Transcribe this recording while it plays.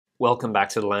Welcome back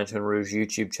to the Lanterne Rouge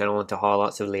YouTube channel and to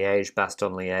highlights of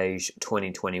Liège-Bastogne-Liège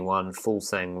 2021.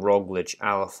 Full-sang Roglic,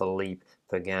 Alaphilippe,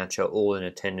 Pogacar, all in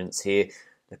attendance here.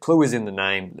 The clue is in the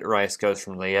name. The race goes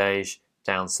from Liège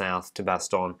down south to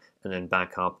Bastogne and then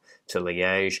back up to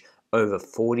Liège. Over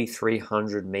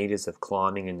 4,300 metres of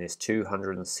climbing in this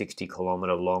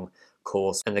 260-kilometre long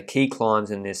course. And the key climbs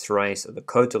in this race are the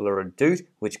Côte de la Redoute,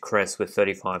 which crests with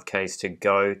 35 k's to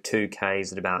go, 2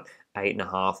 k's at about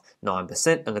 8.5%,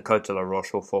 9%, and the Côte de la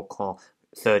Rochefoucauld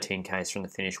 13 k's from the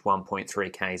finish,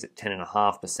 1.3 k's at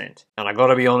 10.5%. And I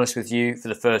gotta be honest with you, for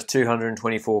the first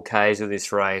 224 k's of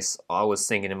this race, I was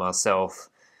thinking to myself,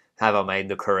 have I made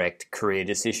the correct career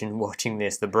decision watching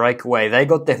this? The breakaway, they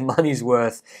got their money's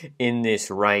worth in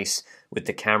this race with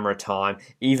the camera time.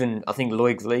 Even, I think,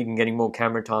 Loic Vliegen getting more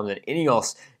camera time than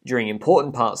Ineos during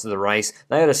important parts of the race.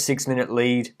 They had a 6-minute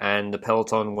lead and the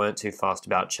peloton weren't too fast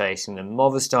about chasing them.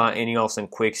 Movistar, Ineos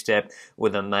and Quickstep were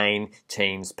the main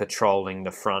teams patrolling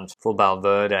the front for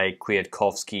Valverde,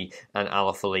 Kwiatkowski and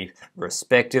Alaphilippe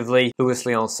respectively. Luis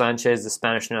Leon Sanchez, the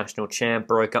Spanish national champ,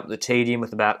 broke up the tedium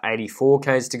with about 84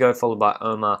 k's to go, followed by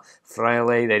Omar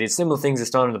Fraile. They did similar things this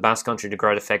time in the Basque Country to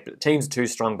great effect, but the teams are too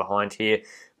strong behind here.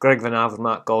 Greg Van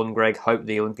Avermaet, Golden Greg, hope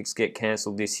the Olympics get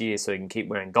cancelled this year so he can keep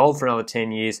wearing gold for another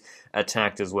 10 years,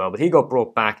 attacked as well. But he got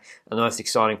brought back, and the most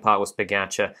exciting part was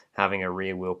Pogacar having a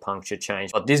rear wheel puncture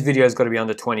change. But this video's got to be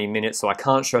under 20 minutes, so I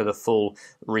can't show the full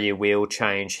rear wheel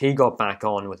change. He got back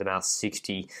on with about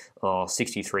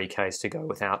 63 k's to go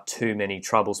without too many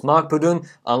troubles. Mark Boudin,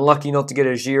 unlucky not to get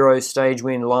a Giro stage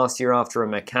win last year after a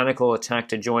mechanical attack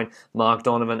to join Mark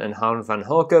Donovan and Harm van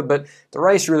Hoeke, but the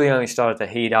race really only started to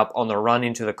heat up on the run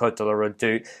into the Côte de la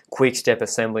Redoute. Quick-step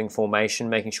assembling formation,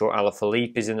 making sure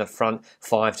Alaphilippe is in the front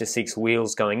 5 to 6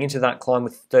 wheels going into that climb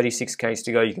with 36 k's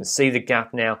to go. You can see the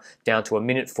gap now down to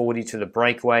 1:40 to the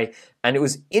breakaway, and it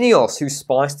was Ineos who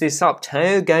spiced this up.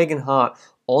 Tao Geoghegan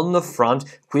on the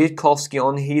front, Kwiatkowski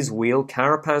on his wheel,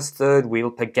 Carapaz third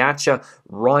wheel, Pogacar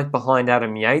right behind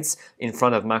Adam Yates, in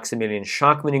front of Maximilian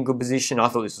Schachmann in good position. I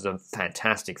thought this was a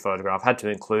fantastic photograph, had to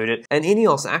include it. And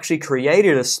Ineos actually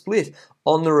created a split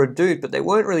on the Redoute, but they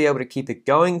weren't really able to keep it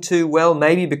going too well,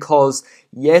 maybe because,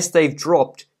 yes, they've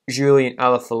dropped Julian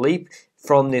Alaphilippe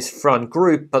from this front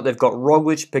group, but they've got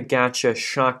Roglic, Pogacar,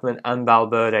 Schachmann and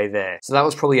Valverde there. So that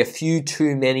was probably a few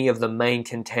too many of the main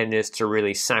contenders to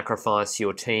really sacrifice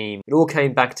your team. It all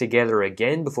came back together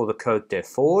again before the Côte de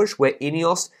Forges, where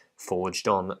Ineos forged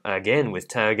on again with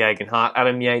Tao Geoghegan,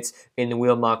 Adam Yates in the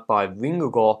wheel marked by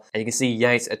Vingegaard, and you can see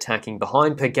Yates attacking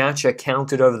behind. Pogacar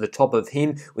counted over the top of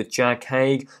him with Jack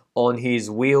Haig on his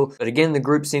wheel, but again the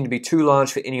group seemed to be too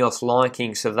large for Ineos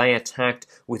liking, so they attacked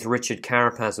with Richard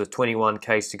Carapaz with 21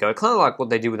 k's to go, kind of like what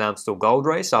they did with Amstel Gold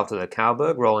Race after the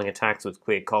Cowberg, rolling attacks with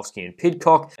Kwiatkowski and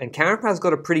Pidcock, and Carapaz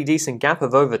got a pretty decent gap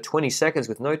of over 20 seconds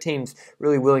with no teams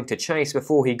really willing to chase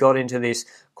before he got into this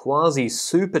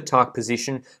quasi-super tuck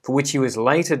position for which he was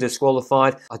later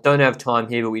disqualified. I don't have time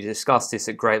here, but we discussed this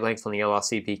at great length on the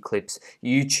LRCP Clips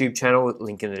YouTube channel,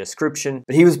 link in the description,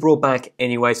 but he was brought back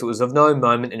anyway, so it was of no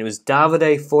moment, and it was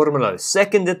Davide Formolo,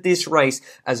 second at this race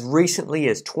as recently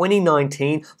as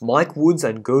 2019, Mike Woods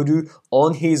and Gaudu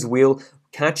on his wheel,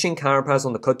 catching Carapaz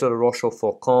on the Côte de la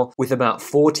Rochefoucauld with about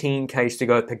 14 k's to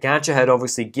go. Pogacar had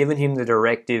obviously given him the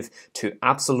directive to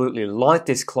absolutely light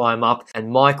this climb up,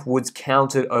 and Mike Woods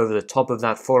countered over the top of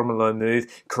that Formolo move,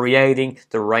 creating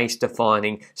the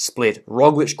race-defining split.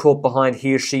 Roglic caught behind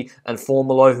Hirschi and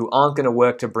Formolo, who aren't going to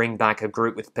work to bring back a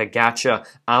group with Pogacar,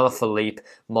 Alaphilippe,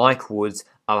 Mike Woods,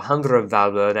 Alejandro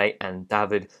Valverde and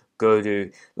David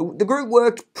Gaudu. The group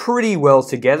worked pretty well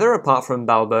together, apart from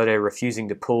Valverde refusing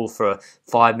to pull for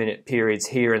 5-minute periods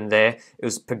here and there. It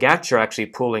was Pogacar actually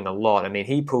pulling a lot. I mean,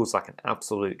 he pulls like an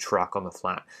absolute truck on the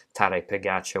flat. Tadej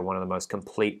Pogacar, one of the most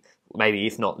complete, maybe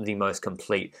if not the most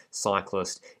complete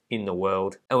cyclist in the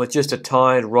world. And with just a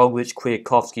tired Roglic,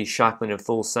 Kwiatkowski, Schachmann and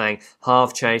Fuglsang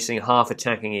half chasing, half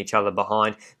attacking each other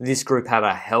behind, this group had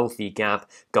a healthy gap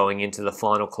going into the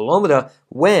final kilometre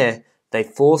where they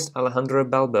forced Alejandro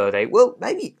Valverde. Well,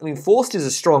 maybe, I mean, forced is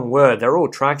a strong word. They're all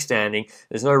track standing.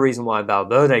 There's no reason why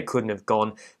Valverde couldn't have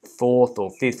gone 4th or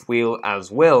 5th wheel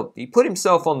as well. He put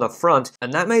himself on the front,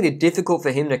 and that made it difficult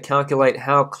for him to calculate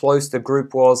how close the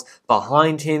group was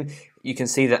behind him. You can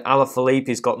see that Alaphilippe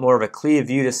has got more of a clear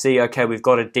view to see, okay, we've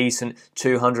got a decent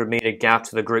 200-metre gap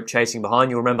to the group chasing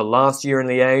behind. You'll remember last year in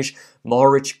Liège,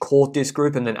 Mohoric caught this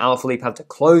group and then Alaphilippe had to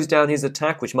close down his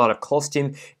attack, which might have cost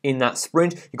him in that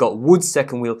sprint. You've got Woods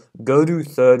second wheel, Gaudu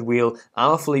third wheel,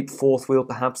 Alaphilippe fourth wheel,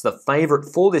 perhaps the favourite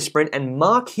for this sprint, and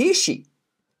Mark Hirschi,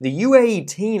 the UAE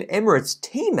Team Emirates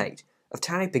teammate of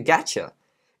Tadej Pogacar,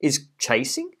 is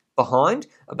chasing behind,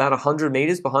 about 100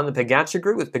 metres behind the Pogacar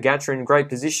group, with Pogacar in great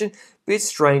position. Bit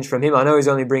strange from him. I know he's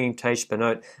only bringing Tadej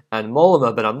Pogačar and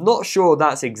Mollema, but I'm not sure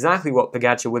that's exactly what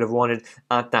Pogacar would have wanted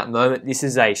at that moment. This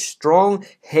is a strong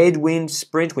headwind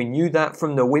sprint. We knew that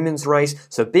from the women's race.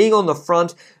 So being on the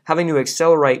front, having to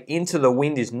accelerate into the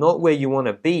wind is not where you want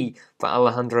to be for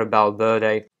Alejandro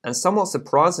Valverde. And somewhat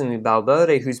surprisingly,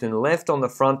 Valverde, who's been left on the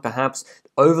front, perhaps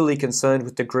overly concerned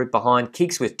with the group behind,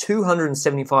 kicks with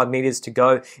 275 metres to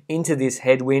go into this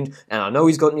headwind. And I know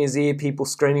he's got in his ear people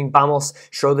screaming, "Vamos,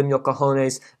 show them your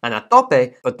cojones," and a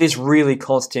tope, but this really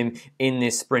cost him in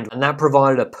this sprint. And that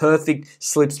provided a perfect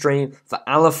slipstream for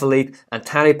Alaphilippe and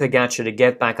Tadej Pogacar to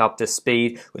get back up to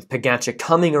speed, with Pogacar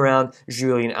coming around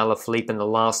Julian Alaphilippe in the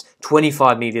last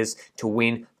 25 metres to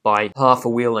win by half a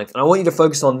wheel length. And I want you to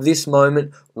focus on this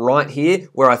moment right here,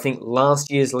 where I think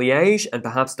last year's Liège and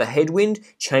perhaps the headwind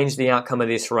changed the outcome of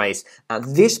this race.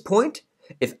 At this point,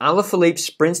 if Alaphilippe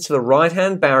sprints to the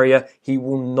right-hand barrier, he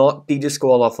will not be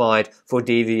disqualified for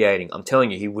deviating. I'm telling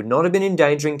you, he would not have been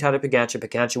endangering Tadej Pogacar.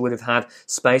 Pogacar would have had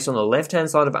space on the left-hand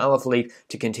side of Alaphilippe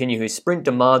to continue his sprint.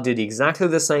 Demar did exactly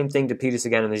the same thing to Peter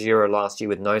Sagan in the Giro last year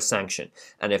with no sanction.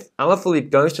 And if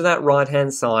Alaphilippe goes to that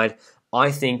right-hand side, I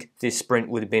think this sprint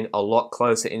would have been a lot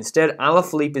closer. Instead,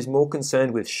 Alaphilippe is more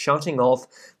concerned with shutting off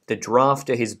the draft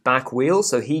to his back wheel,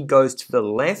 so he goes to the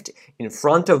left in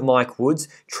front of Mike Woods,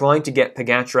 trying to get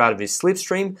Pogacar out of his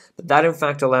slipstream, but that in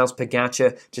fact allows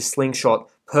Pogacar to slingshot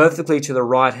perfectly to the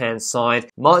right-hand side.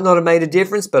 Might not have made a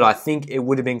difference, but I think it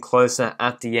would have been closer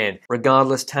at the end.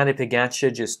 Regardless, Tadej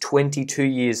Pogacar, just 22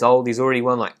 years old, he's already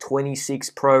won like 26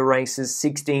 pro races,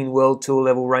 16 World Tour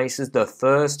level races, the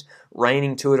first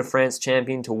reigning Tour de France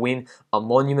champion to win a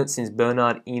monument since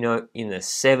Bernard Hinault in the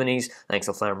 70s. Thanks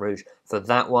to Flamme Rouge for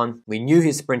that one. We knew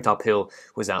his sprint uphill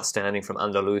was outstanding from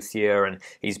Andalusia, and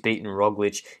he's beaten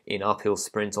Roglic in uphill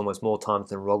sprints almost more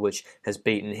times than Roglic has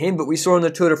beaten him. But we saw in the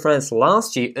Tour de France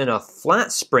last year in a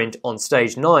flat sprint on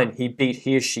stage 9, he beat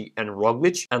Hirschi and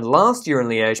Roglic. And last year in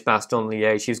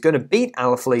Liège-Bastogne-Liège, he was going to beat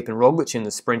Alaphilippe and Roglic in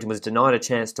the sprint and was denied a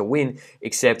chance to win,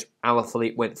 except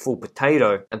Alaphilippe went full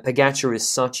potato. And Pogacar is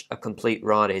such a complete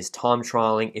rider. His time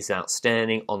trialing is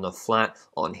outstanding on the flat,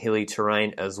 on hilly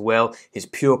terrain as well. His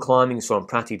pure climbing is from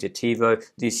Prati de Tivo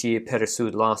this year,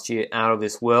 Petersud last year, out of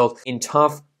this world. In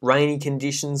tough, rainy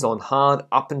conditions on hard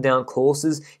up and down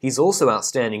courses, he's also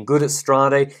outstanding. Good at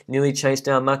Strade, nearly chased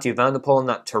down Mathieu van der Poel on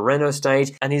that Tirreno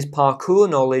stage, and his parkour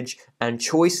knowledge and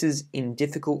choices in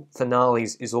difficult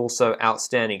finales is also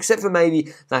outstanding, except for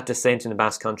maybe that descent in the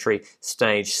Basque Country,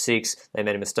 stage 6. They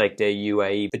made a mistake there,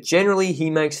 UAE. But generally, he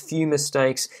makes few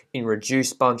mistakes in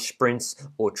reduced bunch sprints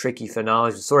or tricky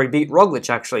finales. We saw he beat Roglic,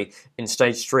 actually, in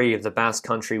stage 3 of the Basque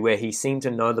Country, where he seemed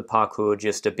to know the parkour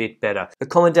just a bit better. But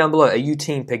comment down below, are you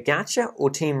team Pogacar or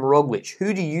team Roglic?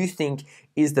 Who do you think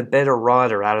is the better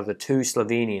rider out of the two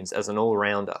Slovenians as an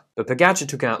all-rounder? But Pogacar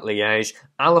took out Liège,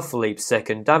 Alaphilippe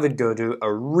second, David Gaudu,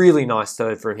 a really nice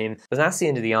third for him. But that's the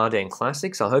end of the Ardennes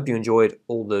Classics. I hope you enjoyed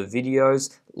all the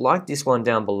videos. Like this one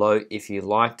down below if you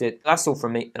liked it. That's all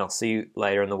from me, and I'll see you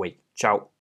later in the week. Ciao.